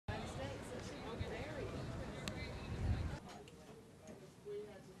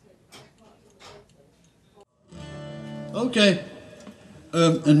Okay.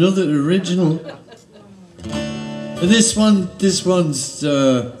 Another original. This one's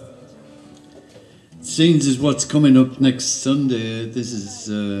scenes is what's coming up next Sunday. This is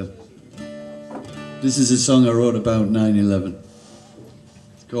a song I wrote about 9/11.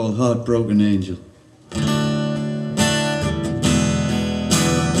 It's called "Heartbroken Angel."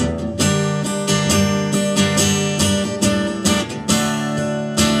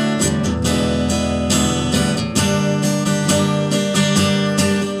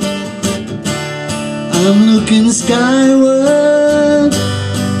 I'm looking skyward,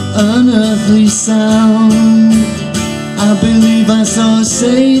 unearthly sound. I believe I saw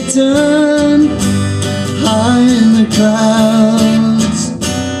Satan high in the clouds.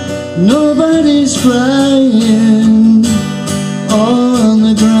 Nobody's flying, all on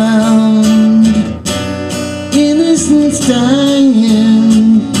the ground. Innocents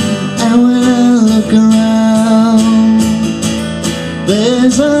dying, and when I look around,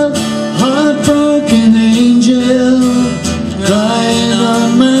 there's a heartbroken angel crying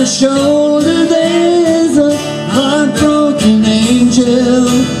on my shoulder. There's a heartbroken angel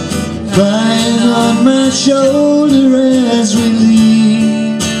crying on my shoulder as we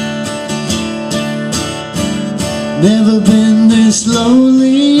leave. Never been this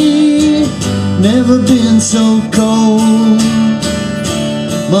lonely, never been so cold.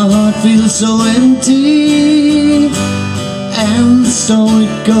 My heart feels so empty, and so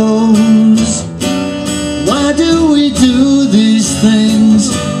it goes. Why do we do these things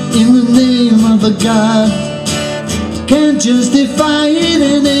in the name of a God? Can't justify it,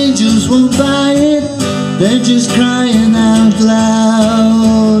 and angels won't buy it. They're just crying out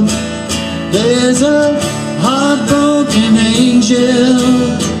loud. There's a heartbroken angel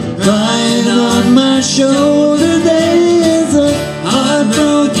crying on my shoulder. There's a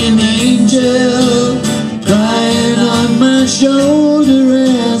heartbroken angel crying on my shoulder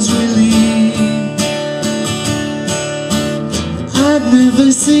as we leave. I'd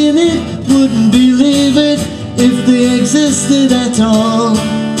never seen it, wouldn't believe it if they existed at all.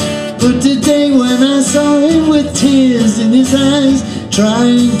 But today when I saw him with tears in his eyes,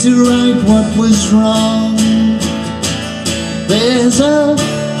 trying to right what was wrong, there's a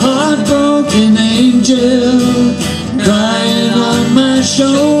heartbroken angel crying on my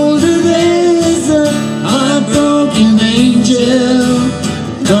shoulder. There's a heartbroken angel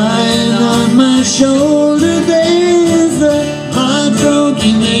crying on my shoulder. There's a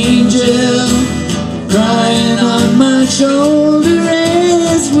heartbroken angel crying on my shoulder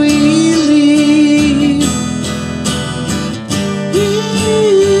as we leave.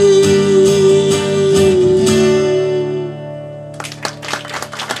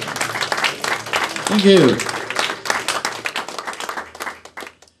 Thank you.